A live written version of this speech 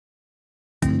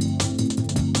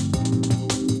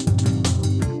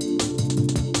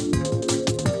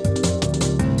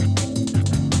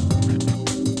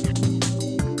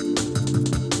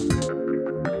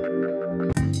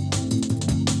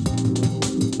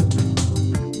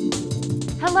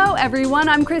Hello everyone,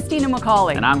 I'm Christina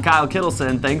McCauley. And I'm Kyle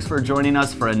Kittleson. Thanks for joining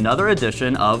us for another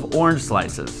edition of Orange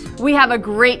Slices. We have a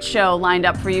great show lined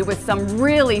up for you with some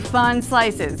really fun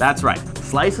slices. That's right,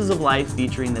 slices of life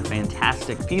featuring the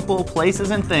fantastic people,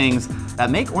 places, and things that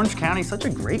make Orange County such a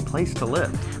great place to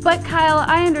live. But Kyle,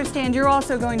 I understand you're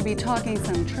also going to be talking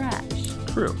some trash.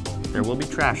 True, there will be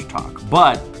trash talk,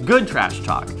 but good trash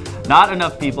talk. Not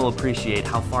enough people appreciate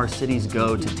how far cities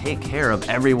go to take care of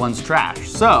everyone's trash.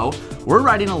 So, we're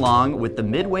riding along with the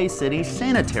Midway City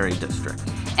Sanitary District.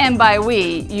 And by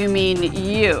we, you mean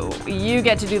you. You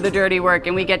get to do the dirty work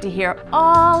and we get to hear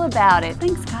all about it.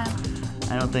 Thanks, Kyle.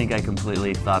 I don't think I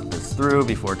completely thought this through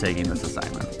before taking this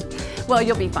assignment. Well,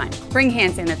 you'll be fine. Bring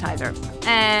hand sanitizer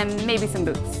and maybe some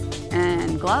boots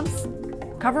and gloves,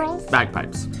 coveralls.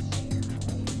 Bagpipes.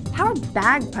 How are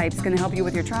bagpipes going to help you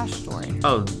with your trash story?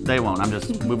 Oh, they won't. I'm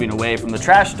just moving away from the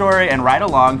trash story and right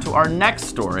along to our next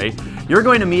story. You're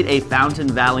going to meet a Fountain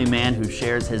Valley man who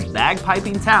shares his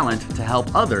bagpiping talent to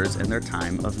help others in their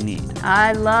time of need.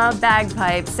 I love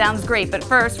bagpipes. Sounds great. But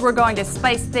first, we're going to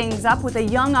spice things up with a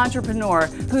young entrepreneur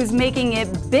who's making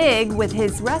it big with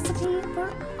his recipe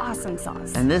for awesome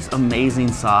sauce. And this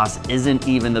amazing sauce isn't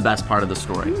even the best part of the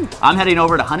story. I'm heading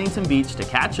over to Huntington Beach to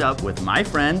catch up with my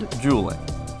friend, Julian.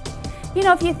 You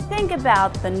know, if you think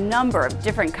about the number of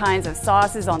different kinds of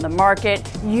sauces on the market,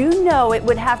 you know it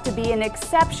would have to be an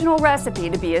exceptional recipe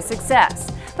to be a success.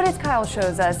 But as Kyle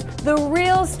shows us, the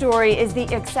real story is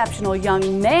the exceptional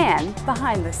young man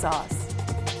behind the sauce.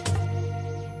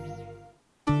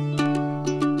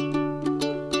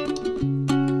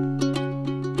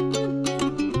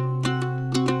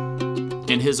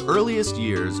 In his earliest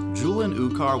years, Julian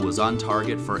Ukar was on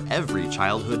target for every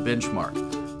childhood benchmark.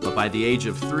 But by the age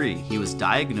of 3, he was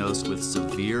diagnosed with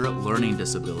severe learning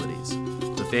disabilities.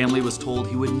 The family was told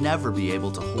he would never be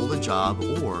able to hold a job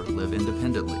or live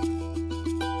independently.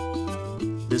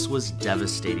 This was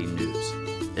devastating news.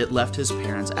 It left his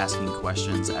parents asking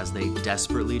questions as they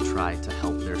desperately tried to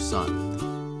help their son.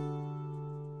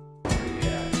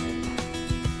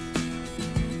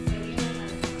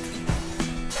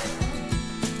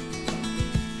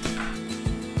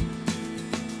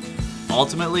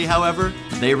 Ultimately, however,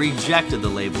 they rejected the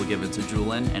label given to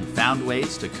Julian and found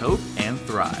ways to cope and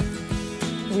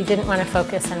thrive. We didn't want to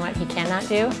focus on what he cannot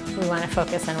do, we want to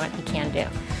focus on what he can do.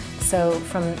 So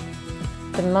from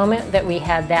the moment that we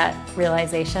had that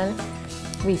realization,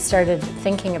 we started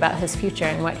thinking about his future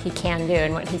and what he can do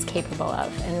and what he's capable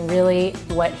of, and really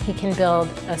what he can build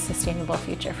a sustainable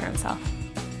future for himself.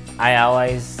 I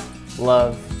always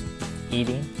loved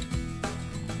eating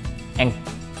and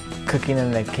cooking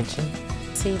in the kitchen.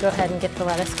 So you go ahead and get the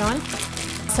lettuce going.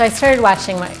 So I started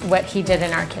watching what he did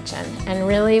in our kitchen, and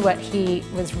really what he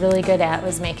was really good at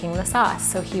was making the sauce.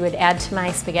 So he would add to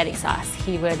my spaghetti sauce.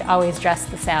 He would always dress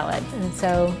the salad. And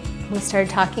so we started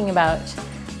talking about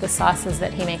the sauces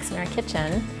that he makes in our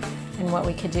kitchen and what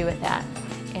we could do with that.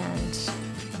 And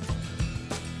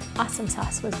Awesome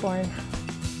Sauce was born.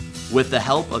 With the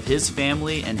help of his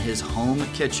family and his home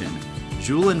kitchen,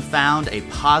 Julian found a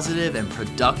positive and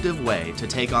productive way to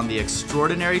take on the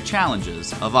extraordinary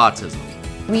challenges of autism.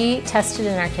 We tested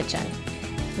in our kitchen.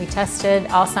 We tested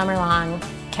all summer long,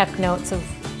 kept notes of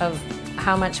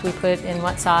how much we put in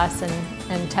what sauce,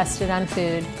 and tested on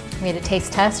food. We had a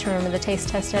taste test. Remember the taste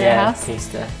test at our house? Yeah,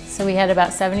 taste test. So we had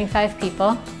about 75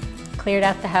 people, cleared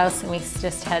out the house, and we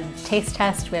just had taste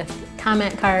test with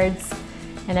comment cards,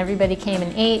 and everybody came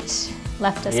and ate.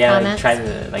 Left us comments. Yeah, like tried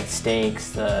the steaks,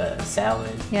 the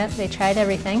salad. Yep, they tried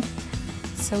everything.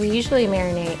 So we usually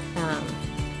marinate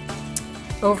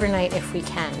overnight if we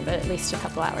can, but at least a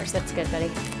couple hours. That's good,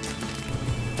 buddy.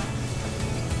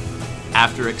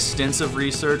 After extensive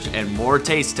research and more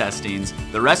taste testings,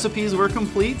 the recipes were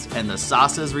complete and the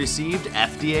sauces received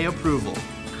FDA approval.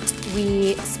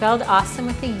 We spelled awesome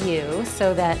with a U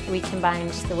so that we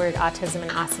combined the word autism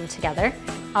and awesome together.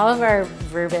 All of our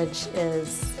verbiage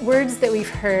is words that we've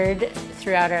heard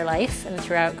throughout our life and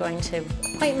throughout going to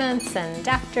appointments and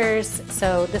doctors.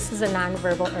 So this is a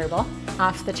nonverbal herbal.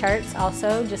 Off the charts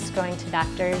also, just going to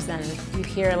doctors, and you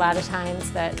hear a lot of times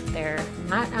that they're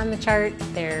not on the chart,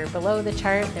 they're below the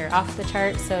chart, they're off the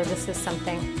chart. So this is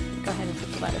something, go ahead and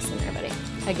put the lettuce in there, buddy.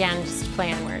 Again, just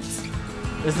play on words.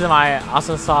 This is my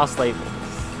Awesome Sauce label.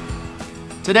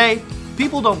 Today,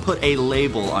 people don't put a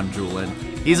label on Julian.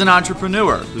 He's an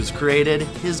entrepreneur who's created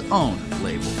his own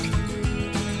label.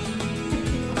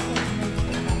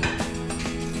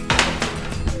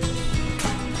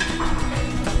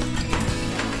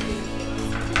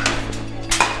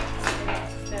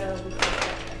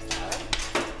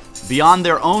 Beyond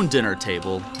their own dinner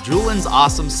table, Julian's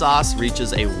Awesome Sauce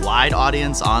reaches a wide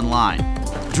audience online.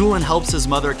 Julian helps his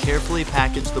mother carefully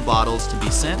package the bottles to be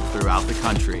sent throughout the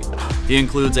country. He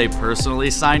includes a personally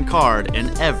signed card in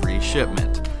every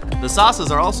shipment. The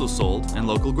sauces are also sold in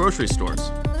local grocery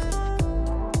stores.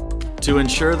 To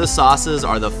ensure the sauces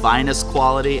are the finest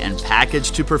quality and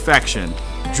packaged to perfection,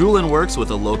 Julian works with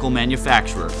a local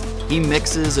manufacturer. He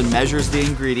mixes and measures the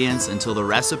ingredients until the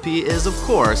recipe is, of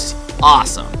course,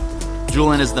 awesome.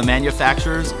 Julian is the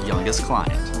manufacturer's youngest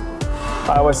client.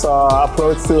 I was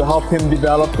approached to help him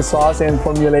develop the sauce and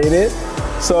formulate it.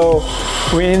 So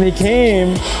when he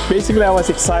came, basically I was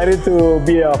excited to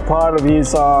be a part of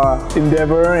his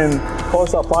endeavor and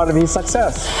also a part of his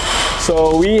success.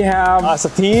 So we have, as a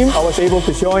team, I was able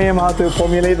to show him how to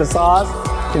formulate the sauce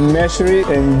and measure it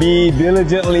and be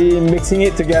diligently mixing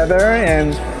it together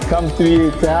and come to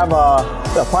have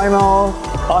a final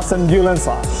awesome Julian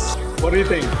sauce. What do you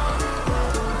think?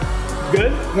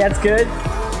 Good? Yeah, it's good.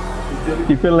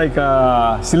 You feel like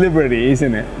a celebrity,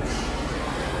 isn't it?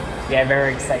 Yeah,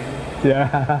 very exciting.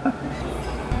 Yeah.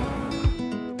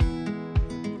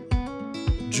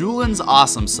 Julian's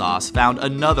awesome sauce found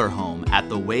another home at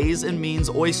the Ways and Means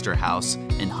Oyster House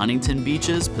in Huntington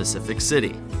Beach's Pacific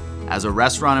City. As a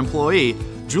restaurant employee,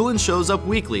 Julian shows up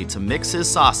weekly to mix his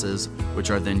sauces, which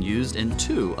are then used in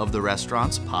 2 of the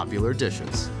restaurant's popular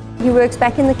dishes. He works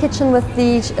back in the kitchen with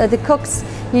the cooks.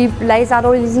 He lays out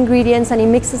all his ingredients and he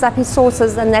mixes up his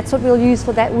sauces, and that's what we'll use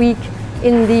for that week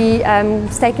in the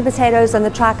steak and potatoes and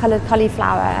the tricolored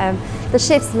cauliflower. The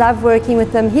chefs love working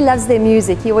with them. He loves their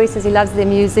music. He always says he loves their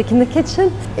music in the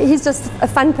kitchen. He's just a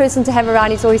fun person to have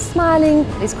around. He's always smiling.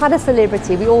 He's quite a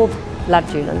celebrity. We all love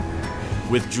Julian.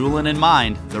 With Julian in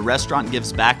mind, the restaurant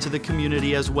gives back to the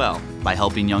community as well by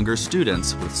helping younger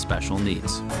students with special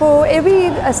needs. For every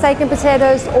steak and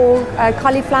potatoes or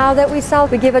cauliflower that we sell,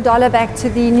 we give $1 back to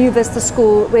the New Vista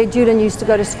School where Julian used to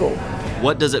go to school.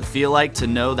 What does it feel like to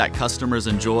know that customers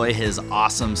enjoy his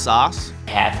awesome sauce?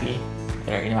 Happy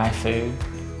they're eating my food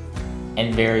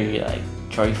and very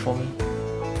joyful me.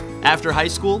 After high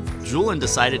school, Julian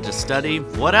decided to study,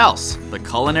 what else? The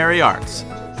culinary arts.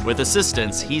 With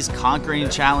assistance, he's conquering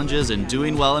challenges and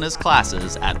doing well in his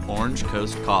classes at Orange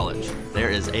Coast College. There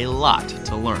is a lot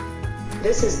to learn.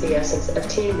 This is the essence of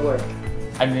teamwork.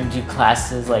 I'm going to do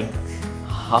classes like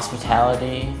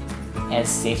hospitality and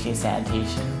safety and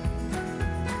sanitation.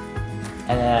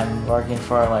 And then I'm working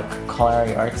for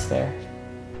culinary arts there.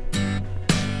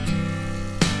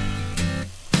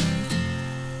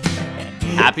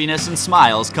 Happiness and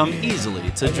smiles come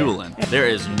easily to Julian. There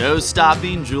is no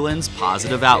stopping Julian's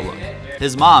positive outlook.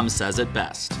 His mom says it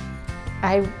best.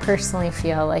 I personally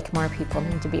feel like more people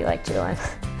need to be like Julian.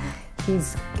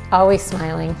 He's always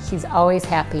smiling, he's always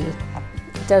happy,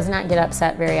 does not get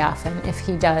upset very often. If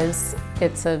he does,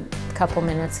 it's a couple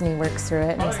minutes and he works through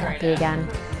it and he's happy again.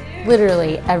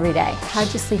 Literally every day.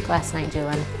 How'd you sleep last night,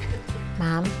 Julian?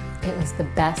 Mom, it was the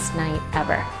best night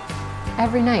ever.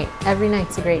 Every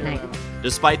night's a great night.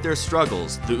 Despite their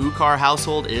struggles, the Ukar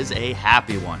household is a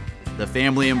happy one. The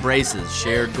family embraces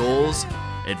shared goals,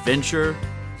 adventure,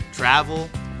 travel.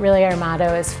 Really our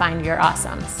motto is find your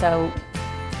awesome. So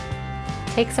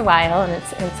it takes a while and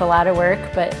it's a lot of work,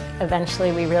 but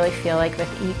eventually we really feel like with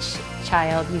each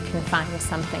child you can find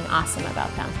something awesome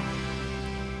about them.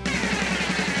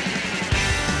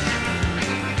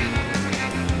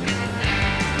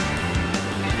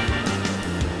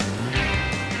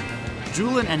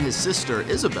 Julian and his sister,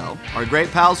 Isabel, are great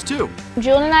pals too.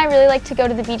 Julian and I really like to go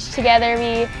to the beach together.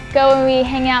 We go and we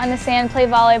hang out in the sand, play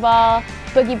volleyball,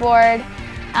 boogie board,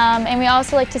 and we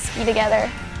also like to ski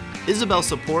together. Isabel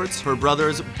supports her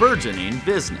brother's burgeoning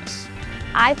business.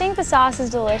 I think the sauce is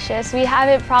delicious. We have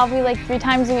it probably 3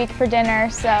 times a week for dinner,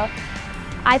 so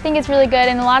I think it's really good,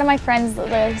 and a lot of my friends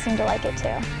really seem to like it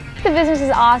too. The business is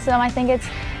awesome. I think it's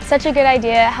such a good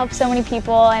idea. It helps so many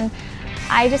people, and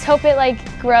I just hope it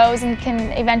grows and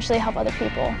can eventually help other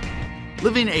people.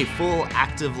 Living a full,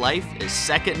 active life is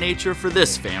second nature for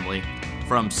this family.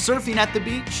 From surfing at the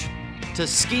beach to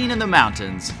skiing in the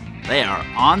mountains, they are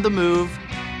on the move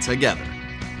together.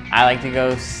 I like to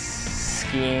go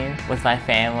skiing with my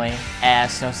family at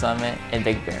Snow Summit in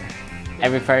Big Bear.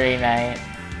 Every Friday night,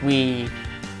 we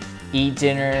eat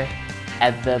dinner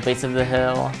at the base of the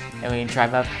hill, and we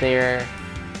drive up there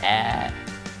at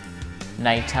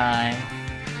nighttime,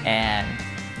 and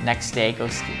next day go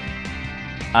skiing.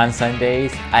 On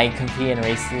Sundays, I compete in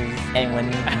races and win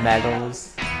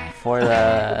medals for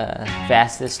the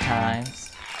fastest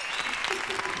times.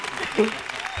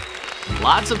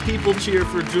 Lots of people cheer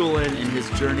for Julian in his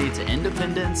journey to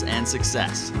independence and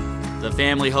success. The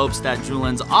family hopes that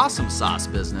Julian's awesome sauce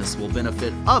business will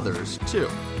benefit others too.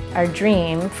 Our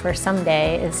dream for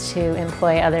someday is to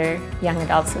employ other young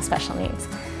adults with special needs.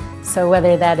 So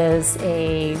whether that is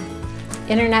a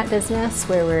internet business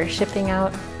where we're shipping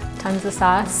out tons of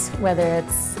sauce, whether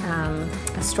it's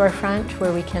a storefront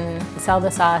where we can sell the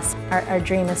sauce, our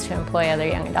dream is to employ other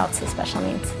young adults with special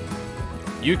needs.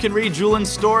 You can read Julian's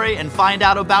story and find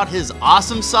out about his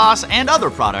awesome sauce and other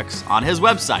products on his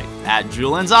website at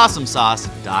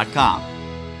juliansawesomesauce.com.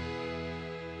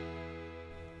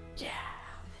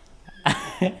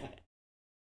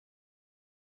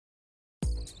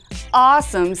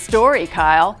 Awesome story,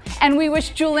 Kyle. And we wish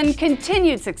Julian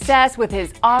continued success with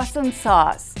his awesome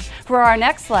sauce. For our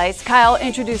next slice, Kyle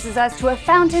introduces us to a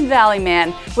Fountain Valley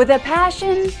man with a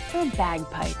passion for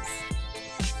bagpipes.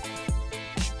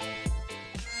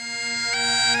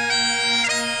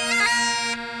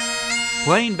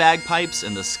 Playing bagpipes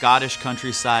in the Scottish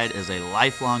countryside is a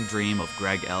lifelong dream of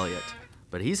Greg Elliott.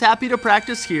 But he's happy to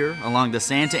practice here along the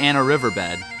Santa Ana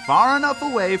riverbed, far enough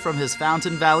away from his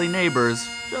Fountain Valley neighbors,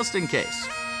 just in case.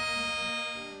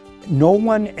 No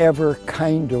one ever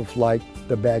kind of liked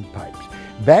the bagpipes.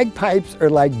 Bagpipes are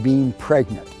like being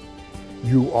pregnant.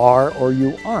 You are or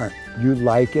you aren't. You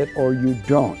like it or you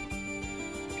don't.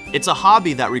 It's a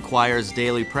hobby that requires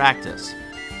daily practice.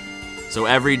 So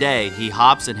every day, he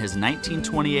hops in his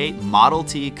 1928 Model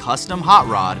T custom hot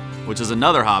rod, which is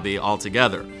another hobby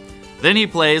altogether. Then he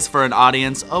plays for an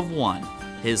audience of one,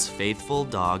 his faithful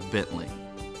dog Bentley.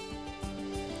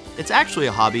 It's actually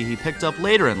a hobby he picked up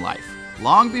later in life.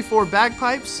 Long before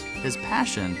bagpipes, his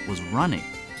passion was running.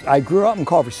 I grew up in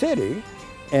Culver City,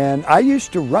 and I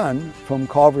used to run from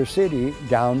Culver City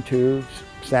down to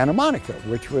Santa Monica,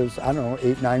 which was, I don't know,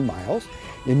 8-9 miles.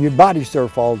 And you'd body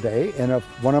surf all day, and if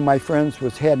one of my friends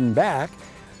was heading back,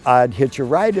 I'd hitch a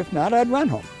ride. If not, I'd run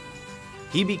home.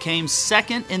 He became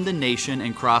second in the nation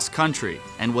in cross country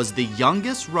and was the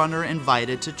youngest runner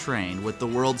invited to train with the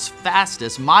world's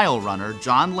fastest mile runner,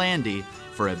 John Landy,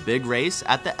 for a big race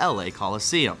at the LA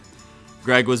Coliseum.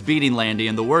 Greg was beating Landy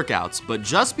in the workouts, but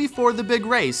just before the big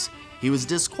race, he was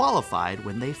disqualified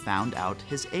when they found out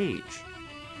his age.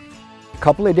 A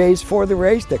couple of days before the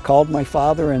race, they called my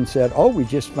father and said, "Oh, we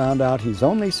just found out he's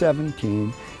only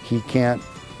 17. He can't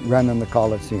run in the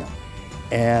Coliseum."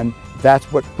 And that's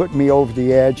what put me over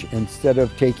the edge. Instead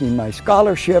of taking my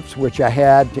scholarships, which I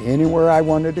had to anywhere I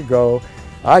wanted to go,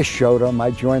 I showed them. I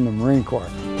joined the Marine Corps.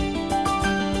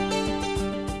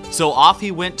 So off he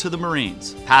went to the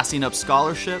Marines, passing up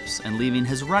scholarships and leaving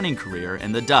his running career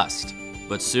in the dust.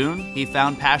 But soon he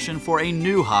found passion for a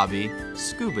new hobby,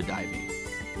 scuba diving.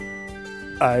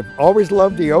 I've always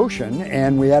loved the ocean,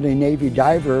 and we had a Navy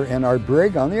diver in our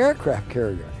brig on the aircraft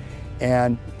carrier.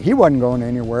 And he wasn't going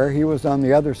anywhere. He was on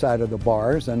the other side of the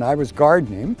bars, and I was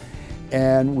guarding him.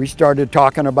 And we started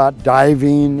talking about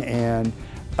diving, and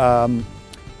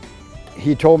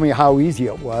he told me how easy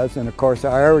it was. And of course,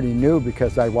 I already knew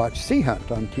because I watched Sea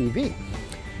Hunt on TV.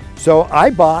 So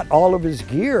I bought all of his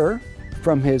gear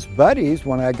from his buddies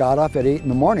when I got off at 8 in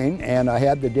the morning, and I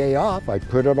had the day off. I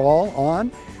put it all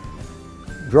on,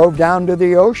 drove down to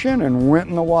the ocean and went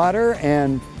in the water,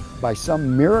 and by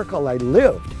some miracle I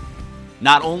lived.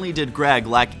 Not only did Greg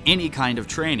lack any kind of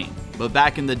training, but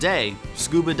back in the day,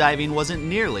 scuba diving wasn't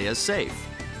nearly as safe.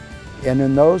 And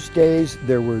in those days,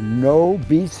 there were no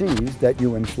BCs that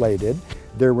you inflated.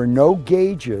 There were no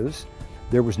gauges.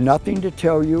 There was nothing to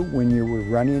tell you when you were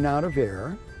running out of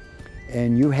air.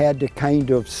 And you had to kind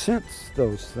of sense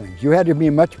those things. You had to be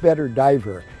a much better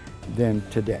diver than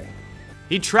today.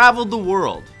 He traveled the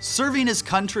world, serving his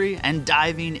country and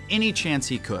diving any chance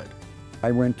he could. I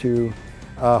went to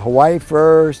Hawaii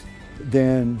first,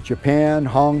 then Japan,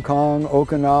 Hong Kong,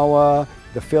 Okinawa,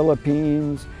 the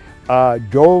Philippines,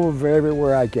 dove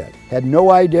everywhere I could. Had no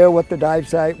idea what the dive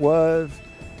site was.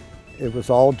 It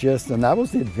was all just, and that was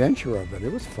the adventure of it.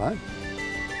 It was fun.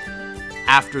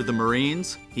 After the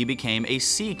Marines, he became a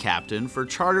sea captain for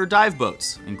charter dive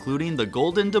boats, including the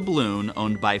Golden Doubloon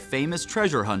owned by famous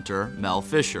treasure hunter Mel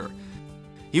Fisher.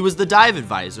 He was the dive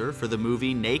advisor for the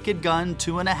movie Naked Gun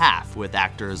 2.5 with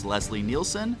actors Leslie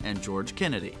Nielsen and George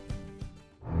Kennedy.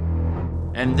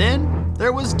 And then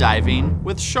there was diving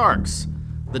with sharks.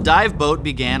 The dive boat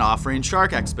began offering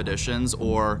shark expeditions,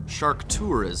 or shark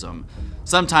tourism,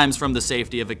 sometimes from the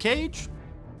safety of a cage,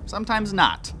 sometimes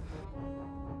not.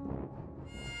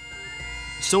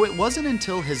 So it wasn't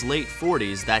until his late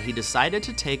 40s that he decided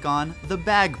to take on the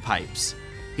bagpipes.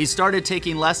 He started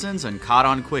taking lessons and caught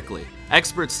on quickly.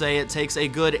 Experts say it takes a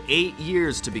good 8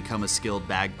 years to become a skilled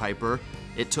bagpiper.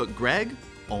 It took Greg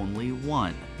only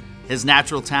 1. His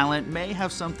natural talent may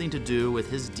have something to do with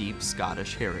his deep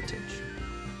Scottish heritage.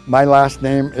 My last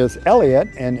name is Elliott,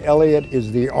 and Elliott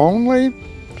is the only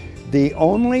the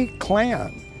only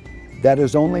clan that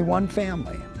is only one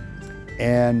family.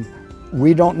 And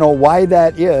we don't know why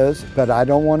that is, but I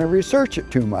don't want to research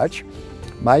it too much.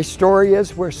 My story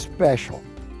is we're special.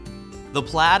 The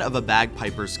plaid of a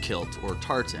bagpiper's kilt, or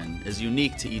tartan, is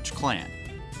unique to each clan.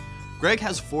 Greg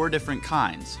has 4 different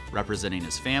kinds, representing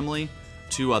his family,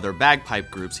 2 other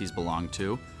bagpipe groups he's belonged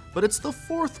to, but it's the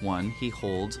 4th one he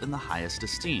holds in the highest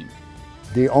esteem.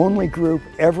 The only group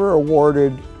ever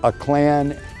awarded a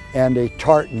clan and a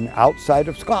tartan outside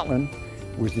of Scotland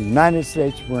was the United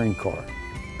States Marine Corps.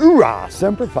 Hoorah,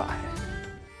 Semper Fi.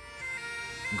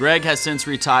 Greg has since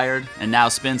retired and now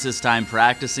spends his time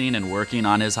practicing and working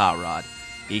on his hot rod.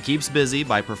 He keeps busy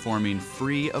by performing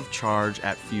free of charge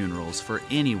at funerals for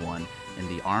anyone in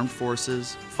the armed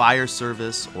forces, fire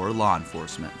service, or law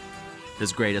enforcement.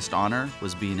 His greatest honor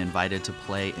was being invited to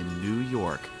play in New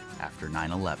York after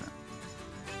 9/11.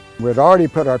 We'd already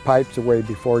put our pipes away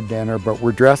before dinner, but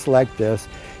we're dressed like this.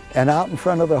 And out in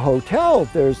front of the hotel,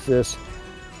 there's this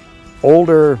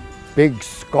older, big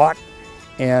Scot,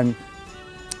 and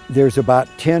there's about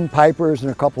 10 pipers and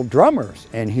a couple drummers.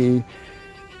 And he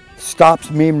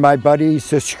stops me and my buddy, he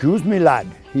says, "Excuse me, lad."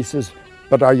 He says,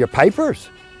 "But are you pipers?"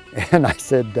 And I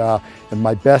said, in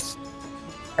my best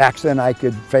accent I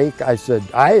could fake, I said,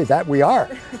 "Aye, that we are."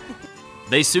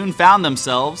 They soon found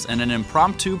themselves in an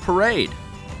impromptu parade.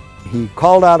 He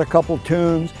called out a couple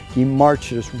tunes. He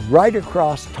marched us right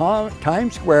across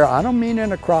Times Square. I don't mean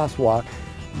in a crosswalk,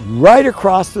 right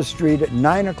across the street at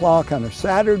 9 o'clock on a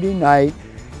Saturday night.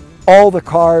 All the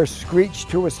cars screeched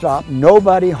to a stop.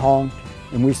 Nobody honked,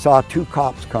 and we saw 2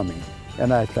 cops coming.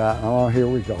 And I thought, oh, here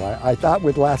we go. I thought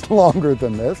we'd last longer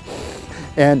than this.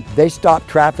 And they stopped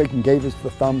traffic and gave us the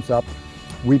thumbs up.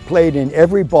 We played in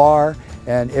every bar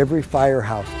and every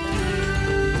firehouse.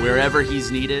 Wherever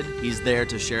he's needed, he's there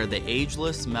to share the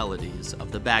ageless melodies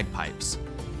of the bagpipes.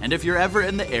 And if you're ever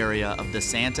in the area of the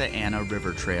Santa Ana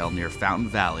River Trail near Fountain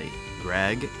Valley,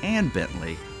 Greg and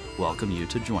Bentley welcome you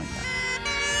to join them.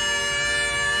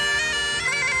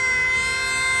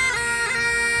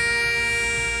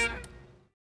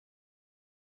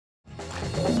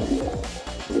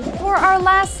 For our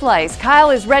last slice, Kyle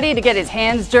is ready to get his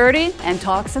hands dirty and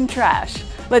talk some trash.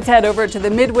 Let's head over to the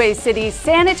Midway City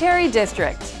Sanitary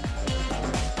District.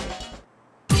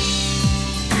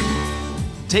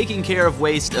 Taking care of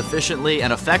waste efficiently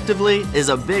and effectively is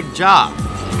a big job.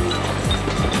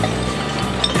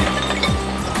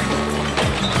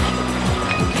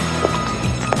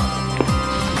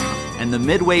 And the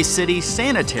Midway City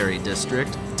Sanitary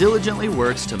District diligently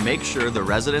works to make sure the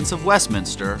residents of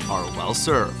Westminster are well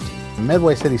served. In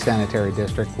Midway City Sanitary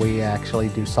District, we actually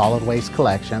do solid waste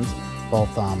collections,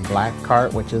 both black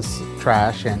cart, which is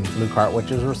trash, and blue cart,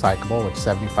 which is recyclable, which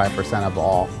 75% of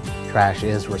all trash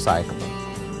is recyclable.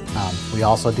 We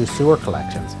also do sewer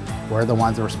collections. We're the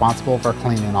ones responsible for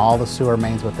cleaning all the sewer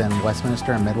mains within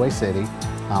Westminster and Midway City,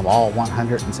 all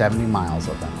 170 miles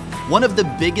of them. One of the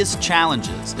biggest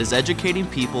challenges is educating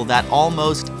people that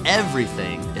almost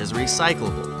everything is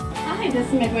recyclable. Hi, this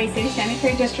is Midway City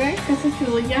Sanitary District. This is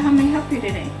Julia. How may I help you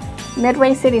today?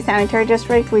 Midway City Sanitary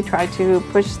District, we try to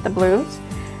push the blues.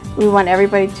 We want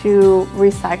everybody to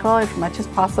recycle as much as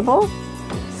possible.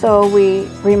 So we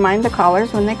remind the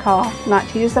callers when they call not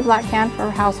to use the black can for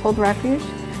household refuse,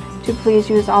 to please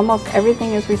use almost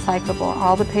everything is recyclable.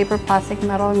 All the paper, plastic,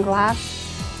 metal, and glass,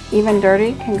 even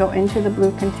dirty, can go into the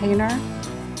blue container,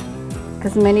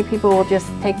 because many people will just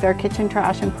take their kitchen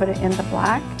trash and put it in the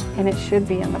black, and it should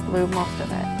be in the blue, most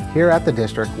of it. Here at the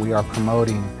district, we are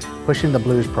promoting Pushing the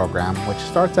Blues program, which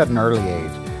starts at an early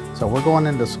age. So we're going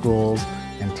into schools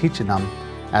and teaching them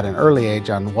at an early age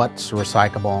on what's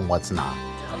recyclable and what's not.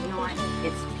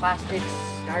 It's plastic,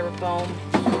 styrofoam.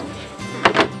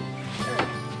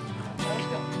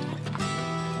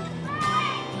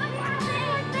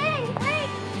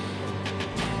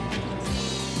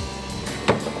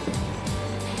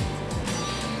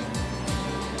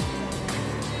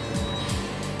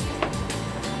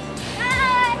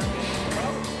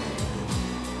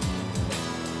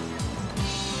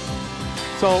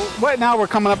 So right now we're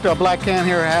coming up to a black can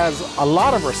here. It has a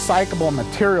lot of recyclable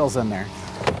materials in there.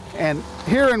 And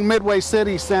here in Midway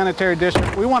City Sanitary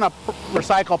District, we want to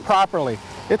recycle properly.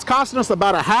 It's costing us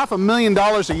about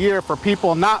 $500,000 a year for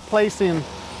people not placing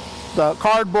the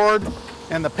cardboard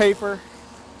and the paper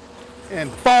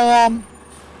and foam,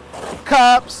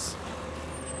 cups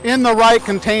in the right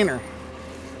container.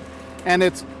 And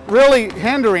it's really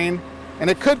hindering, and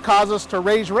it could cause us to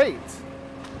raise rates.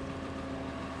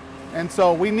 And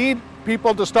so we need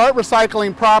people to start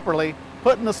recycling properly,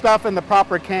 putting the stuff in the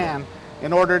proper can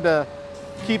in order to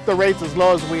keep the rates as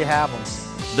low as we have them.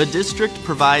 The district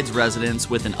provides residents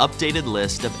with an updated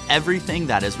list of everything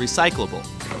that is recyclable.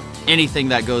 Anything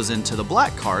that goes into the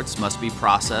black carts must be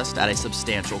processed at a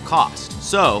substantial cost.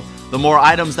 So, the more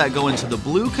items that go into the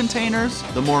blue containers,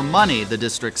 the more money the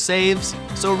district saves,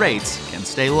 so rates can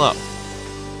stay low.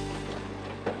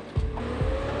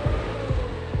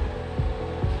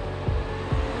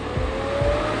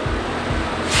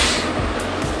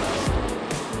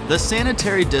 The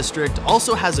sanitary district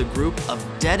also has a group of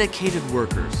dedicated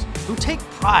workers who take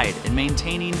pride in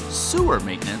maintaining sewer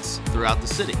maintenance throughout the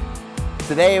city.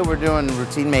 Today we're doing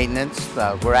routine maintenance.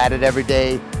 We're at it every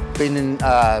day, cleaning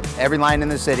every line in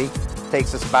the city. It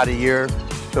takes us about a year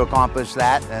to accomplish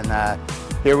that, and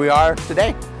here we are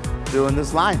today doing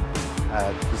this line.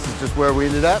 This is just where we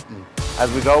ended up. And as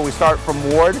we go, we start from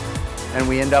Ward and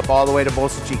we end up all the way to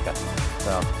Bolsa Chica.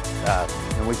 So,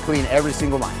 and we clean every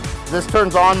single line. This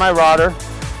turns on my rotor,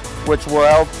 which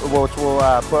will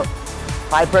put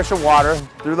high pressure water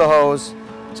through the hose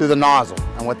to the nozzle.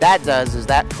 And what that does is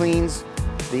that cleans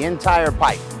the entire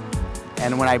pipe.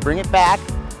 And when I bring it back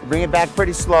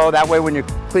pretty slow. That way when you're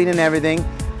cleaning everything,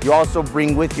 you also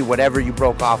bring with you whatever you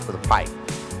broke off of the pipe.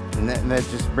 And then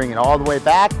just bring it all the way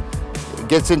back. It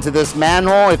gets into this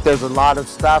manhole. If there's a lot of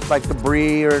stuff like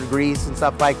debris or grease and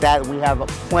stuff like that, we have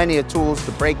plenty of tools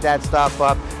to break that stuff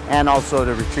up and also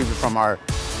to retrieve it from our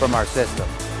system.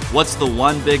 What's the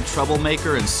one big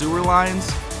troublemaker in sewer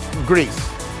lines? Grease.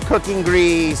 Cooking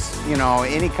grease, you know,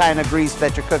 any kind of grease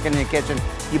that you're cooking in the kitchen.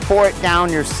 You pour it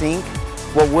down your sink,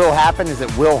 what will happen is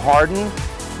it will harden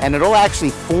and it'll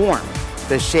actually form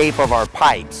the shape of our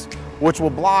pipes, which will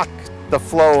block the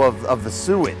flow of the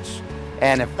sewage.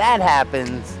 And if that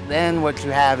happens, then what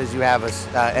you have is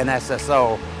an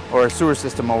SSO, or a sewer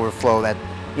system overflow, that,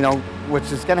 you know,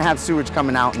 which is going to have sewage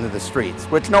coming out into the streets,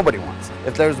 which nobody wants.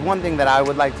 If there's one thing that I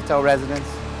would like to tell residents,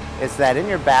 it's that in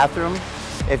your bathroom,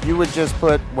 if you would just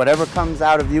put whatever comes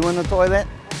out of you in the toilet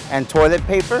and toilet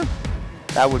paper,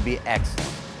 that would be excellent.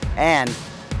 And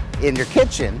in your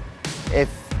kitchen, if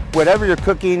whatever you're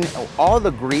cooking, all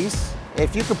the grease,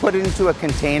 if you could put it into a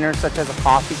container such as a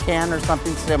coffee can or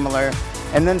something similar,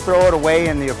 and then throw it away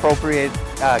in the appropriate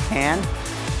can,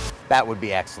 that would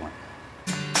be excellent.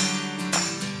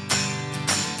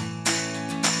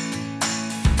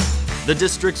 The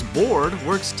district's board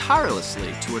works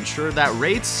tirelessly to ensure that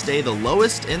rates stay the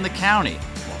lowest in the county,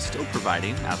 while still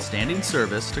providing outstanding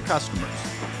service to customers.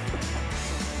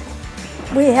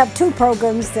 We have two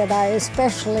programs that I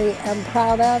especially am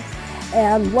proud of,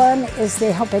 and one is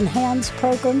the Helping Hands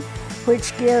program,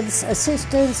 which gives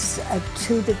assistance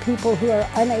to the people who are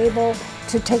unable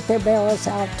to take their barrels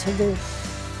out to the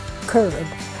curb.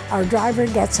 Our driver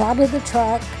gets out of the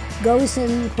truck, goes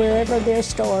in wherever they're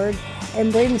stored,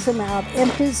 and brings them out,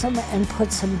 empties them, and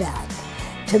puts them back.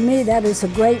 To me, that is a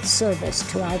great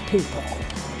service to our people.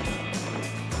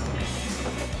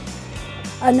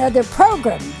 Another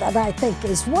program that I think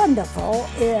is wonderful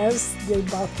is the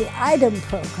bulky item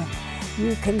program.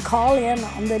 You can call in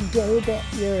on the day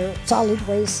that your solid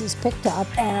waste is picked up,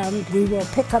 and we will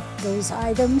pick up those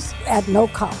items at no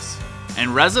cost.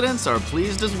 And residents are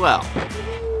pleased as well.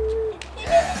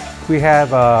 We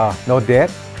have no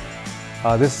debt.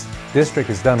 This district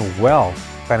has done well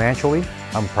financially.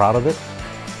 I'm proud of it.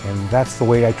 And that's the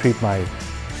way I treat my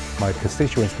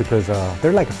constituents, because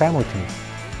they're like a family to me.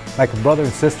 Like a brother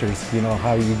and sisters, you know,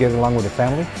 how you get along with a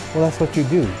family? Well, that's what you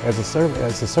do as a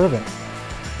servant.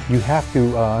 You have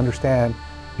to understand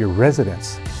your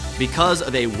residents. Because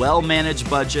of a well-managed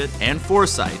budget and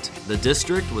foresight, the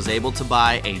district was able to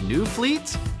buy a new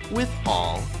fleet with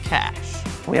all cash.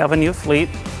 We have a new fleet.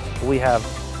 We have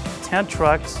 10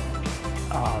 trucks,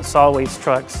 solid waste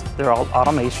trucks. They're all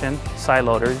automation, side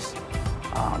loaders.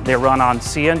 They run on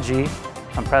CNG,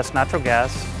 compressed natural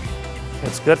gas.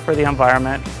 It's good for the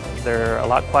environment. They're a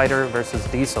lot quieter versus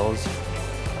diesels,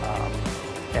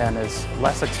 and is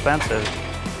less expensive,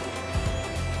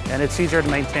 and it's easier to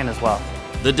maintain as well.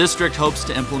 The district hopes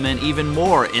to implement even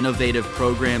more innovative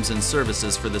programs and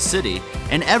services for the city,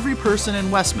 and every person in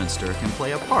Westminster can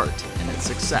play a part in its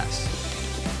success.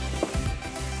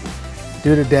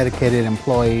 Due to dedicated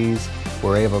employees,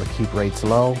 we're able to keep rates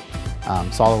low.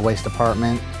 Solid Waste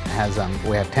Department has,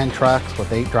 we have 10 trucks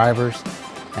with 8 drivers,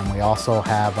 and we also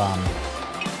have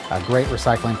a great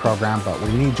recycling program, but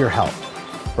we need your help.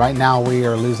 Right now we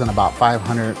are losing about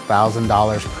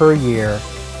 $500,000 per year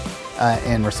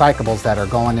in recyclables that are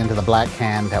going into the black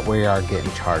can that we are getting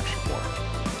charged for.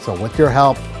 So with your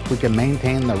help, we can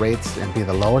maintain the rates and be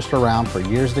the lowest around for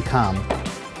years to come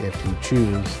if you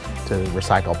choose to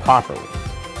recycle properly.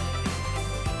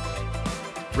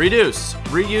 Reduce,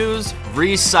 reuse,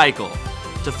 recycle.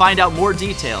 To find out more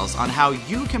details on how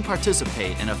you can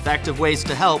participate in effective ways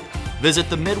to help, visit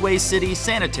the Midway City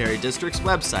Sanitary District's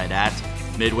website at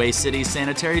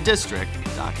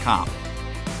midwaycitysanitarydistrict.com.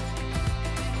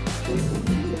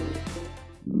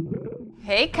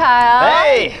 Hey, Kyle.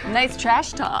 Hey! Nice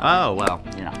trash talk. Oh, well,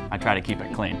 you know, I try to keep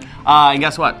it clean. And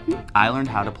guess what? I learned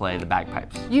how to play the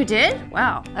bagpipes. You did?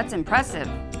 Wow, that's impressive.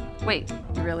 Wait,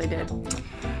 you really did?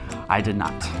 I did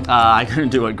not. I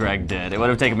couldn't do what Greg did. It would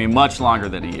have taken me much longer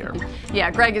than a year.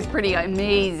 Yeah, Greg is pretty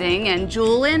amazing, and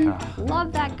Julian,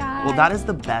 love that guy. Well, that is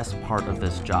the best part of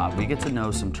this job. We get to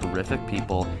know some terrific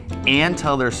people and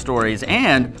tell their stories,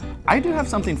 and I do have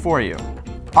something for you.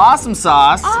 Awesome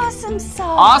sauce. Awesome sauce.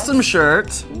 Awesome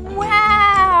shirt.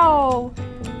 Wow.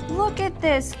 Look at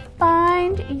this.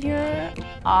 Find your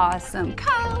awesome.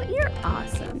 Kyle, you're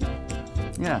awesome.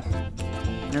 Yes.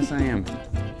 Yes, I am.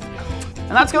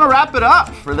 And that's going to wrap it up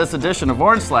for this edition of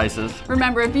Orange Slices.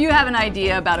 Remember, if you have an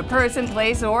idea about a person,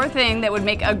 place, or thing that would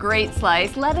make a great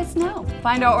slice, let us know.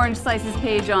 Find our Orange Slices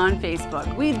page on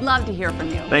Facebook. We'd love to hear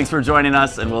from you. Thanks for joining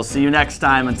us, and we'll see you next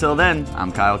time. Until then,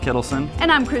 I'm Kyle Kittleson.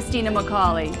 And I'm Christina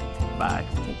McCauley. Bye.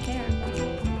 Take care.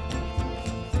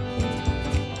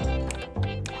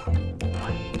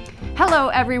 Hello,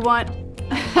 everyone.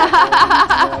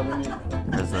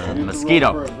 There's a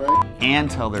mosquito.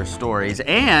 And tell their stories.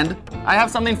 And I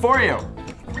have something for you.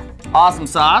 Awesome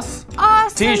sauce.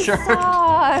 Awesome T-shirt.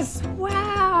 sauce.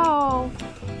 Wow.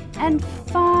 And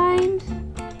find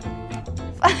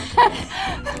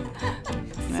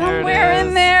somewhere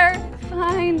in there.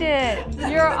 Find it.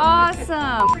 You're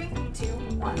awesome. 3, 2,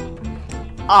 1.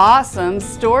 Awesome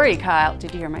story, Kyle.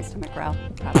 Did you hear my stomach growl?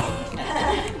 Probably.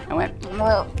 I went,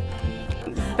 whoa.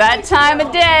 That time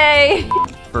of day.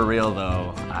 For real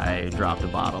though, I dropped a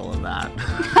bottle of that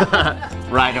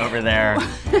right over there.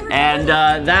 And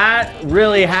that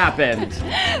really happened.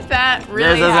 That really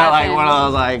This isn't happened. like one of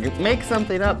those like, make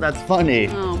something up that's funny.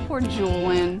 Oh, poor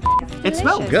Julian. It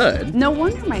smelled good. No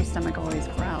wonder my stomach always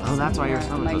growls. Oh, that's why your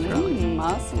stomach was growling.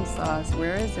 Awesome sauce,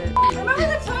 where is it? Remember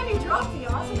the time you dropped the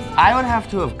awesome sauce? I would have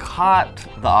to have caught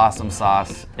the awesome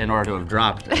sauce in order to have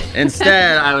dropped it.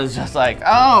 Instead, I was just like,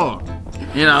 oh,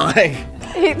 you know, like.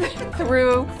 He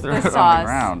threw the it sauce. on the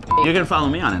ground. You can follow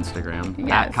me on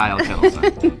Instagram at Kyle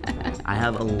Kittleson. I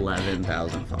have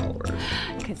 11,000 followers.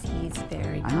 Because he's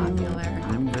very popular.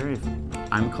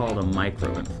 I'm called a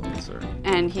micro-influencer.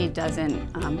 And he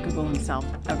doesn't Google himself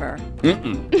ever.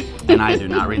 And I do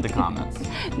not read the comments.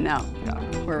 No. Yeah.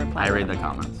 We're replying. I read the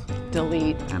comments.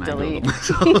 Delete. And delete.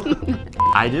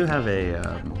 I do have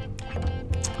a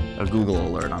Google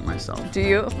alert on myself. Do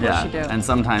you? Of course you do. And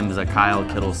sometimes a Kyle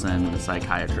Kittleson, a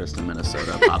psychiatrist in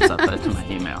Minnesota, pops up into my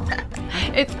email.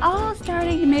 It's all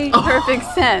starting to make perfect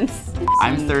sense.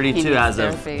 I'm 32 as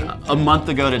of a month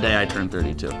ago today. I turned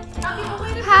 32.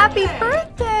 Happy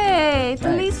birthday!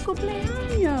 Feliz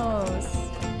cumpleaños!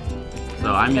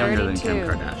 So I'm younger than 32. Kim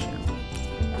Kardashian.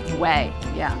 Way,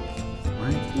 yeah.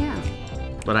 Right? Yeah.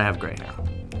 But I have gray hair.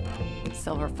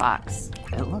 Silver fox.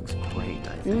 It looks great,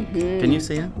 I think. Can you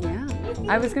see it? Yeah.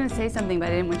 I was going to say something, but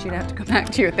I didn't want you to have to go back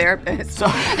to your therapist. So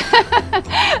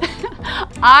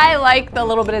I like the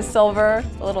little bit of silver,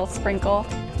 a little sprinkle.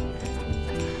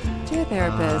 Dear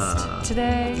therapist,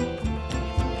 today